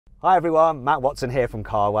Hi everyone, Matt Watson here from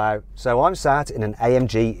Carwow. So I'm sat in an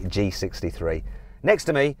AMG G63. Next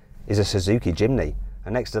to me is a Suzuki Jimny.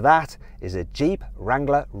 And next to that is a Jeep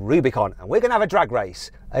Wrangler Rubicon. And we're going to have a drag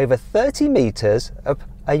race over 30 metres up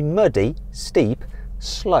a muddy, steep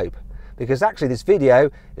slope. Because actually this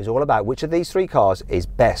video is all about which of these three cars is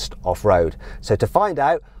best off-road. So to find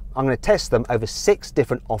out, I'm going to test them over 6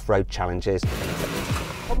 different off-road challenges.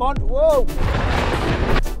 Come on, whoa!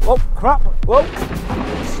 Oh, crap, whoa!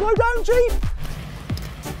 Slow down, Jeep!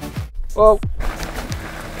 Whoa!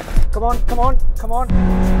 Come on, come on, come on!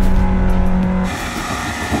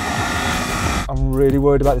 I'm really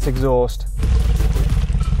worried about this exhaust.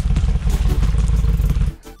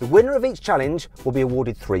 The winner of each challenge will be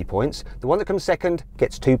awarded 3 points. The one that comes second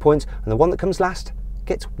gets 2 points, and the one that comes last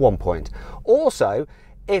gets 1 point. Also,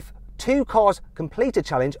 if 2 cars complete a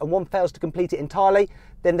challenge and one fails to complete it entirely,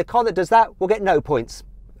 then the car that does that will get no points.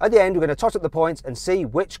 At the end, we're going to toss up the points and see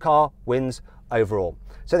which car wins overall.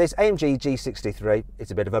 So this AMG G63, it's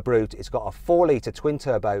a bit of a brute. It's got a 4-litre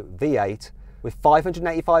twin-turbo V8 with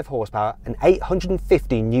 585 horsepower and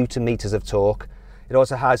 850 newton meters of torque. It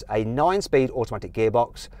also has a 9-speed automatic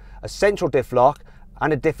gearbox, a central diff lock,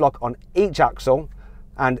 and a diff lock on each axle,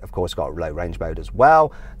 and of course got a low range mode as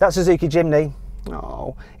well. That Suzuki Jimny,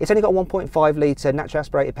 oh, it's only got a 1.5 litre naturally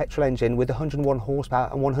aspirated petrol engine with 101 horsepower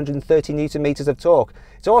and 130 newton meters of torque.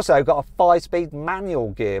 It's also got a 5-speed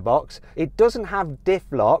manual gearbox. It doesn't have diff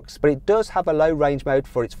locks, but it does have a low range mode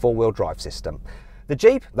for its 4-wheel drive system. The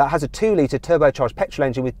Jeep, that has a 2-litre turbocharged petrol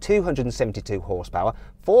engine with 272 horsepower,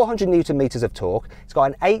 400 newton meters of torque. It's got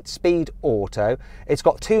an 8-speed auto. It's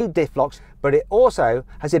got 2 diff locks, but it also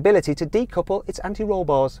has the ability to decouple its anti-roll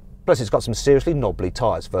bars. Plus it's got some seriously knobbly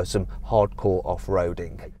tyres for some hardcore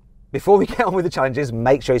off-roading. Before we get on with the challenges,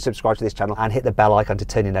 make sure you subscribe to this channel and hit the bell icon to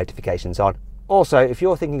turn your notifications on. Also, if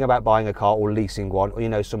you're thinking about buying a car or leasing one, or you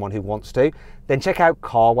know someone who wants to, then check out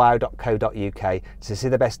carwow.co.uk to see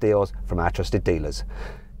the best deals from our trusted dealers.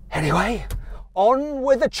 Anyway, on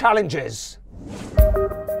with the challenges.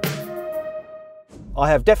 I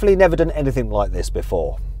have definitely never done anything like this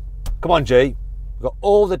before. Come on, G. We've got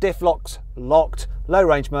all the diff locks locked, low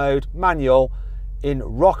range mode, manual, in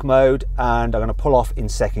rock mode, and I'm going to pull off in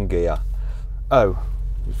 2nd gear. Oh,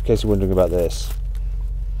 in case you're wondering about this.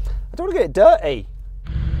 I don't want to get it dirty.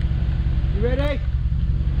 You ready?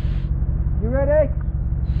 You ready?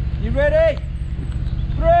 You ready?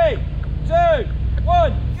 3, 2,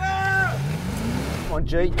 1, go! Come on,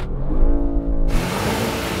 G.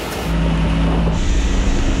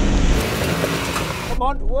 Come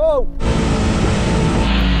on, whoa!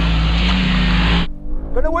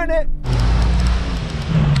 Gonna win it!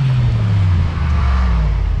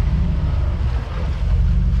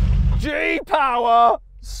 G-power!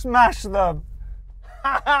 Smash them!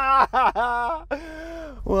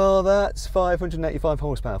 Well, that's 585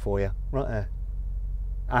 horsepower for you, right there.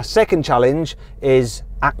 Our second challenge is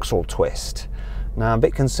axle twist. Now, I'm a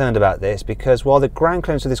bit concerned about this because while the ground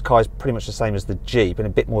clearance of this car is pretty much the same as the Jeep and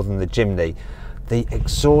a bit more than the Jimny, the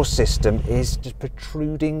exhaust system is just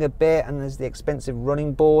protruding a bit, and there's the expensive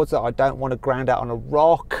running boards that I don't want to ground out on a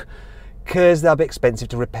rock because they're a bit expensive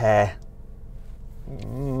to repair.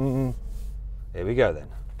 Here we go then.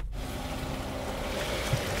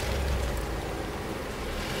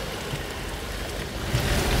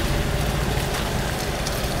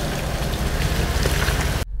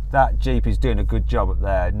 That Jeep is doing a good job up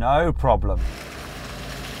there, no problem.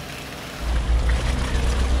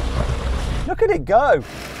 Look at it go.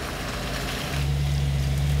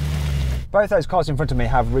 Both those cars in front of me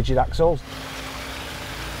have rigid axles.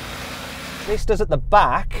 This does at the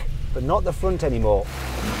back, but not the front anymore.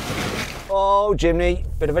 Oh, Jimny,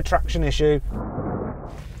 bit of a traction issue.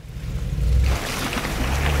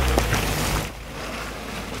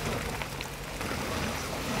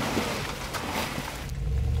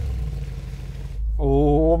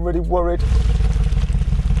 Oh, I'm really worried.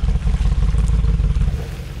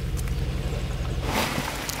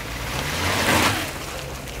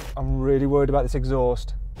 I'm really worried about this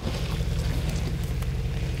exhaust.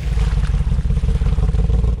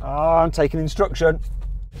 Oh, I'm taking instruction.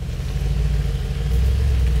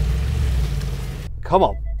 Come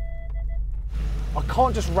on. I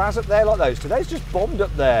can't just razz up there like those two. Those just bombed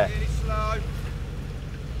up there. Really slow.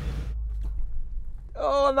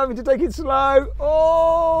 Oh, I'm having to take it slow.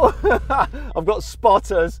 Oh, I've got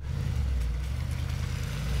spotters.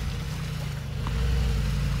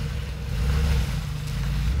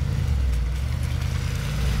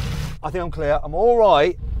 I think I'm clear. I'm all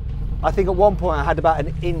right. I think at one point I had about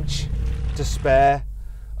an inch to spare.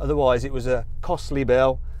 Otherwise, it was a costly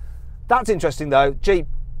bill. That's interesting though. Jeep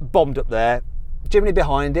bombed up there. Jimny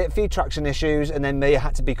behind it, a few traction issues, and then me, I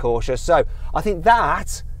had to be cautious. So I think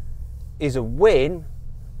that is a win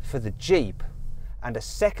for the Jeep and a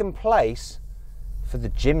second place for the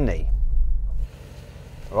Jimny.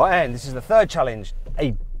 Right, and this is the third challenge,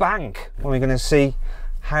 a bank. We're going to see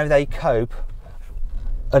how they cope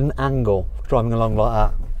at an angle, driving along like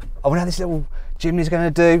that. I wonder how this little Jimny's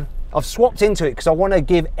going to do. I've swapped into it because I want to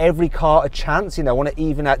give every car a chance, you know, I want to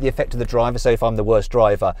even out the effect of the driver, so if I'm the worst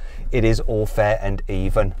driver, it is all fair and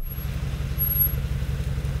even.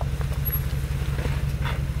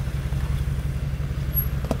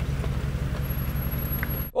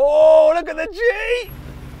 Oh, look at the G!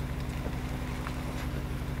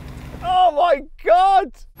 Oh my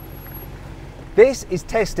God! This is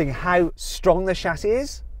testing how strong the chassis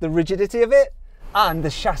is, the rigidity of it, and the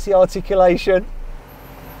chassis articulation.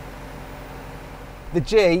 The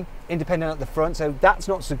G, independent at the front, so that's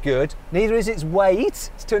not so good. Neither is its weight,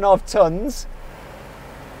 it's 2.5 tons.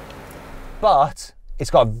 But it's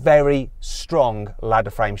got a very strong ladder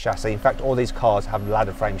frame chassis. In fact, all these cars have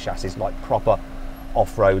ladder frame chassis like proper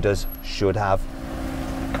off-roaders should have.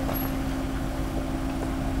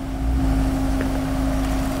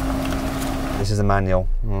 This is a manual.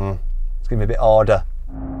 It's going to be a bit harder.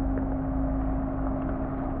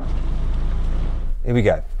 Here we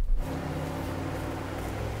go.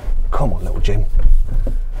 Come on, little Jim.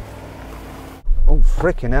 Oh,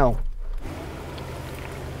 frickin' hell.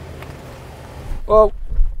 Whoa,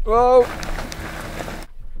 whoa.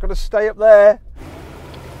 Got to stay up there.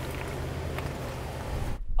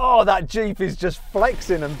 Oh, that Jeep is just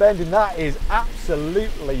flexing and bending. That is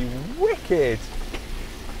absolutely wicked.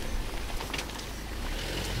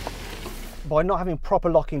 By not having proper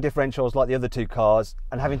locking differentials like the other two cars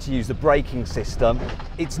and having to use the braking system,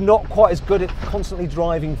 it's not quite as good at constantly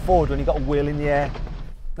driving forward when you've got a wheel in the air.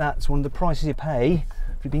 That's one of the prices you pay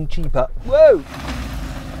for being cheaper. Whoa!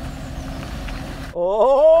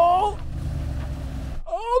 Oh!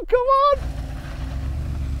 Oh, come on!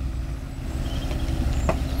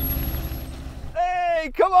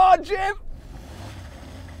 Hey, come on, Jim!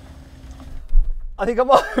 I think I'm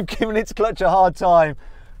giving its clutch a hard time.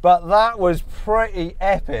 But that was pretty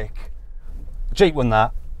epic. Jeep won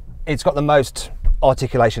that. It's got the most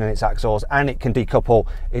articulation in its axles and it can decouple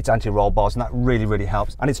its anti-roll bars, and that really, really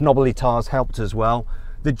helps. And its knobbly tires helped as well.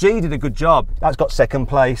 The G did a good job. That's got second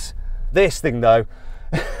place. This thing though,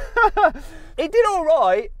 it did all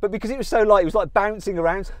right, but because it was so light, it was like bouncing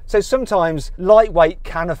around. So sometimes lightweight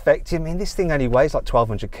can affect you. I mean, this thing only weighs like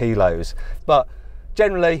 1,200 kilos, but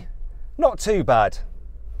generally not too bad.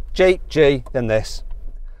 Jeep, G, then this.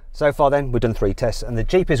 So far then, we've done 3 tests and the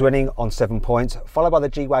Jeep is winning on 7 points, followed by the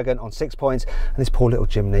G-Wagon on 6 points and this poor little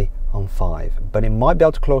Jimny on 5. But it might be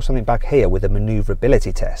able to claw something back here with a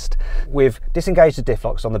manoeuvrability test. We've disengaged the diff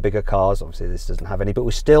locks on the bigger cars, obviously this doesn't have any, but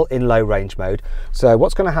we're still in low range mode. So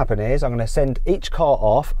what's going to happen is I'm going to send each car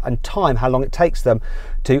off and time how long it takes them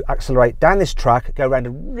to accelerate down this track, go around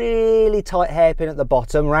a really tight hairpin at the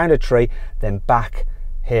bottom, around a tree, then back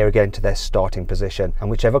here again to their starting position. And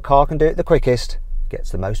whichever car can do it the quickest gets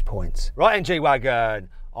the most points. Right then, G-Wagon,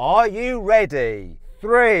 are you ready?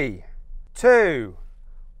 3, 2,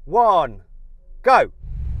 1, go.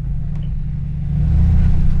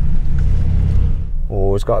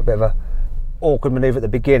 Oh, it's got a bit of a awkward manoeuvre at the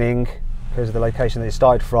beginning because of the location that it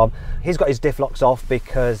started from. He's got his diff locks off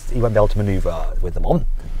because he won't be able to manoeuvre with them on,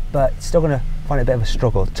 but it's still going to find it a bit of a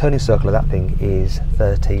struggle. The turning circle of that thing is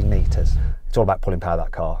 13 metres. It's all about pulling power of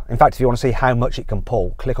that car. In fact, if you want to see how much it can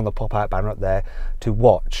pull, click on the pop-out banner up there to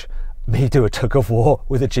watch me do a tug of war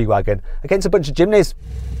with a G-Wagon against a bunch of Jimnys.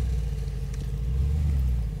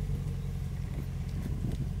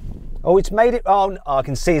 Oh, it's made it. Oh, I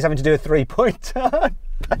can see it's having to do a 3-point turn.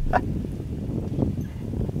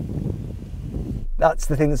 That's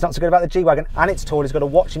the thing that's not so good about the G-Wagon. And it's tall, he's got to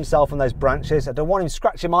watch himself on those branches. I don't want him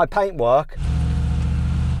scratching my paintwork.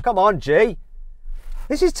 Come on, G.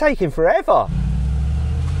 This is taking forever.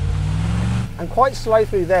 And quite slow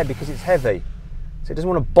through there because it's heavy. So it doesn't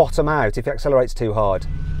want to bottom out if it accelerates too hard.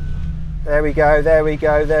 There we go, there we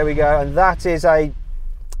go, there we go. And that is a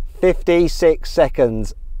 56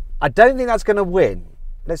 seconds. I don't think that's going to win.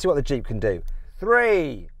 Let's see what the Jeep can do.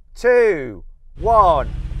 3, 2, 1,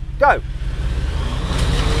 go.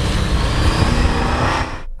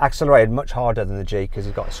 Accelerated much harder than the G because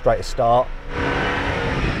it's got a straighter start.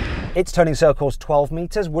 Its turning circle's 12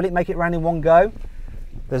 metres. Will it make it round in one go?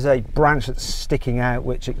 There's a branch that's sticking out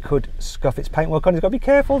which it could scuff its paintwork on. It's got to be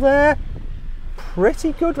careful there.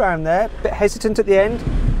 Pretty good round there. Bit hesitant at the end.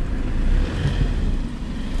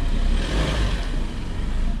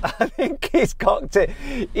 I think he's cocked it.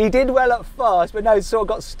 He did well at first, but no, sort of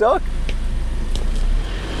got stuck.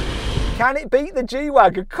 Can it beat the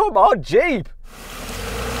G-Wagon? Come on, Jeep.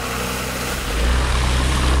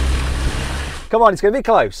 Come on, it's going to be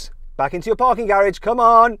close. Back into your parking garage, come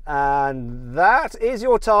on. And that is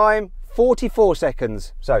your time, 44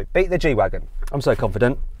 seconds. So, beat the G-Wagon. I'm so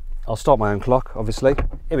confident. I'll start my own clock, obviously.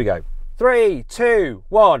 Here we go. 3, 2,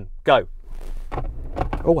 1, go.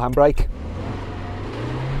 Oh, handbrake.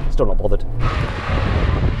 Still not bothered.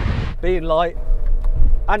 Being light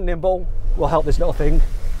and nimble will help this little thing.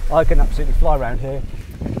 I can absolutely fly around here.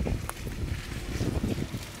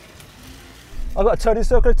 I've got a turning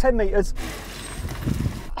circle of 10 metres.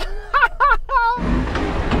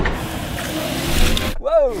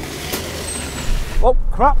 Whoa! Whoa,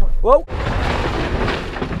 crap! Whoa!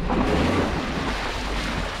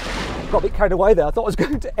 Got a bit carried away there. I thought I was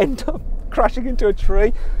going to end up crashing into a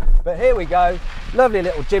tree. But here we go. Lovely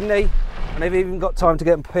little Jimny. And I've even got time to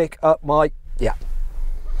get and pick up my,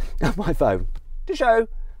 my phone to show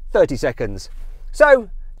 30 seconds. So,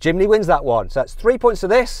 Jimny wins that one. So that's 3 points for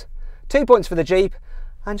this, 2 points for the Jeep,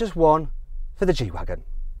 and just 1 for the G-Wagon.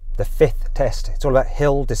 The 5th test, it's all about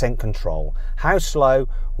hill descent control. How slow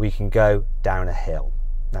we can go down a hill.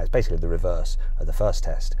 Now, it's basically the reverse of the first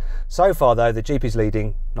test. So far, though, the Jeep is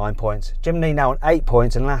leading 9 points. Jimny now on 8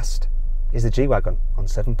 points, and last is the G-Wagon on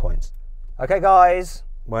 7 points. Okay, guys,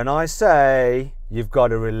 when I say you've got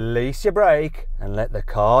to release your brake and let the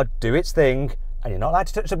car do its thing, and you're not allowed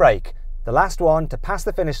to touch the brake, the last one to pass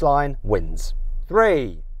the finish line wins.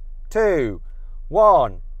 3, 2,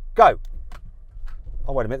 1, go.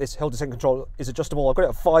 Oh, wait a minute, this hill descent control is adjustable. I've got it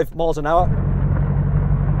at 5 miles an hour.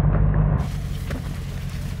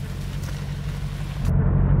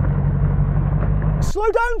 Slow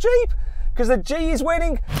down, Jeep, because the G is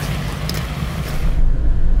winning.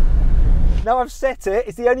 Now I've set it,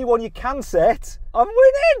 it's the only one you can set. I'm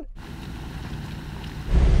winning!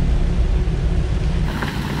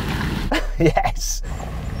 Yes!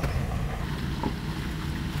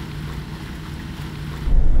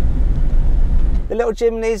 The little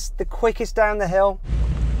Jimny's the quickest down the hill.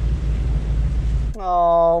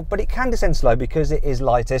 Oh, but it can descend slow because it is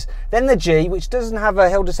lightest. Then the G, which doesn't have a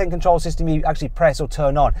hill descent control system you actually press or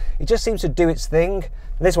turn on. It just seems to do its thing.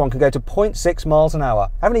 This one can go to 0.6 miles an hour.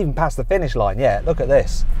 I haven't even passed the finish line yet. Look at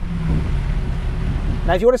this.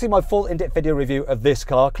 Now, if you want to see my full in-depth video review of this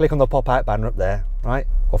car, click on the pop-out banner up there, right?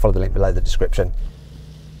 Or follow the link below the description.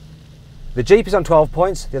 The Jeep is on 12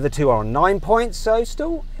 points. The other two are on 9 points, so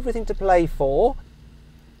still everything to play for.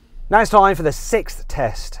 Now it's time for the 6th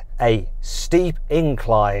test, a steep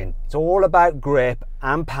incline. It's all about grip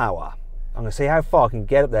and power. I'm going to see how far I can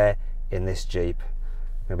get up there in this Jeep.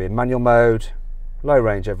 It's going to be in manual mode, low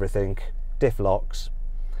range everything, diff locks.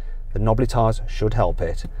 The knobbly tyres should help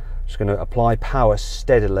it. Just going to apply power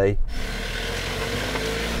steadily,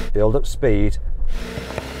 build up speed.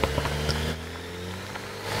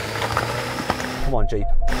 Come on, Jeep.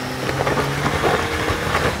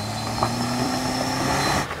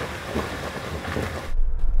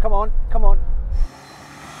 Come on, come on.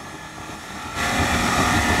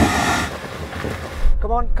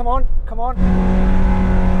 Come on, come on, come on.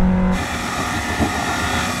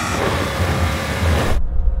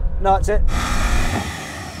 No, that's it.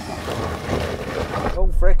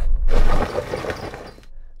 Oh, frick.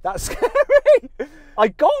 That's scary. I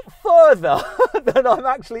got further than I'm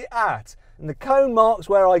actually at. And the cone marks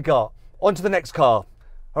where I got. On to the next car.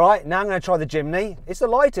 All right, now I'm going to try the Jimny. It's the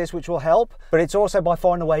lightest, which will help, but it's also by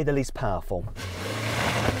far and away the least powerful.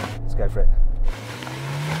 Let's go for it.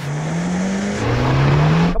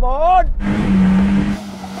 Come on!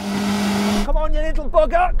 Come on, you little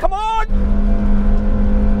bugger! Come on!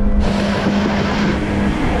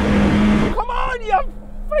 Come on, you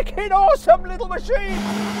freaking awesome little machine!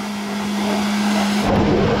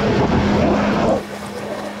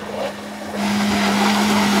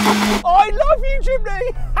 I love you,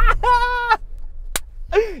 Jimny!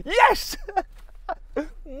 Yes!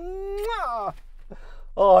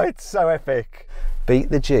 Oh, it's so epic. Beat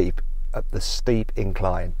the Jeep up the steep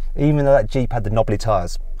incline, even though that Jeep had the knobbly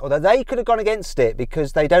tyres. Although they could have gone against it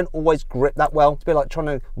because they don't always grip that well. It's a bit like trying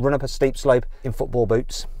to run up a steep slope in football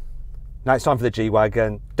boots. Now it's time for the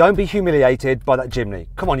G-Wagon. Don't be humiliated by that Jimny.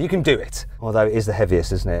 Come on, you can do it. Although it is the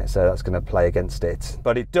heaviest, isn't it? So that's going to play against it.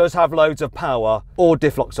 But it does have loads of power or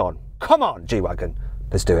diff locks on. Come on, G-Wagon.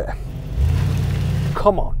 Let's do it.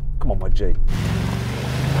 Come on. Come on, my G.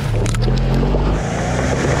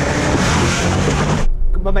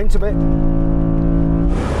 Good momentum it.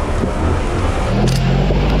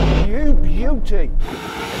 You beauty.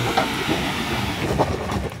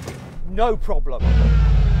 No problem.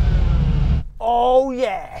 Oh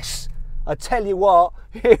yes, I tell you what,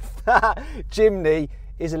 if that Jimny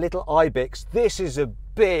is a little ibex. This is a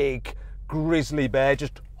big grizzly bear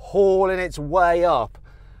just hauling its way up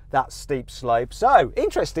that steep slope. So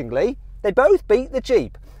interestingly, they both beat the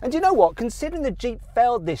Jeep. And you know what? Considering the Jeep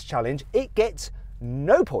failed this challenge, it gets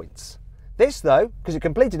no points. This though, because it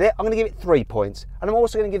completed it, I'm going to give it 3 points. And I'm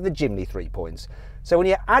also going to give the Jimny 3 points. So when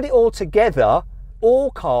you add it all together,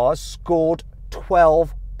 all cars scored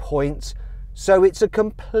 12 points. So it's a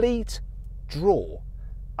complete draw.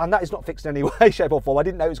 And that is not fixed in any way, shape or form. I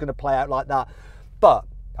didn't know it was going to play out like that. But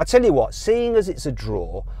I tell you what, seeing as it's a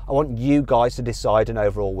draw, I want you guys to decide an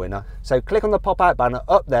overall winner. So click on the pop-out banner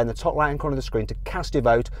up there in the top right-hand corner of the screen to cast your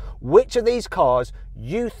vote. Which of these cars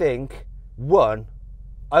you think won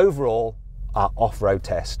overall our off-road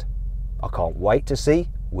test? I can't wait to see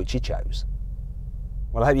which you chose.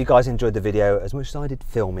 Well, I hope you guys enjoyed the video as much as I did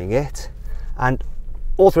filming it. And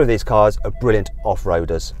all three of these cars are brilliant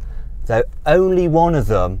off-roaders, though only one of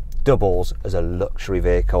them doubles as a luxury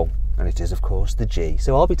vehicle. And it is of course the G.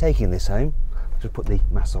 So I'll be taking this home, just put the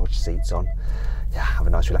massage seats on, yeah, have a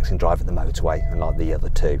nice relaxing drive at the motorway, unlike the other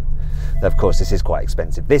two. Now, of course this is quite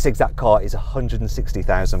expensive. This exact car is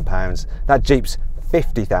 £160,000, that Jeep's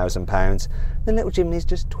 £50,000, the little Jimny's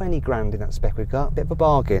just 20 grand in that spec we've got, bit of a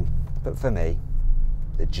bargain. But for me,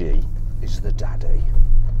 the G is the daddy.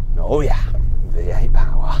 Oh yeah, V8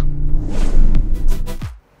 power.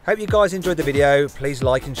 Hope you guys enjoyed the video. Please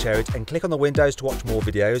like and share it and click on the windows to watch more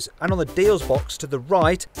videos and on the deals box to the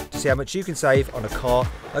right to see how much you can save on a car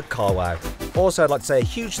at CarWow. Also, I'd like to say a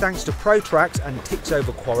huge thanks to ProTrax and Ticks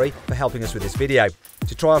Over Quarry for helping us with this video.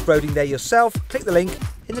 To try off-roading there yourself, click the link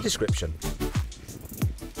in the description.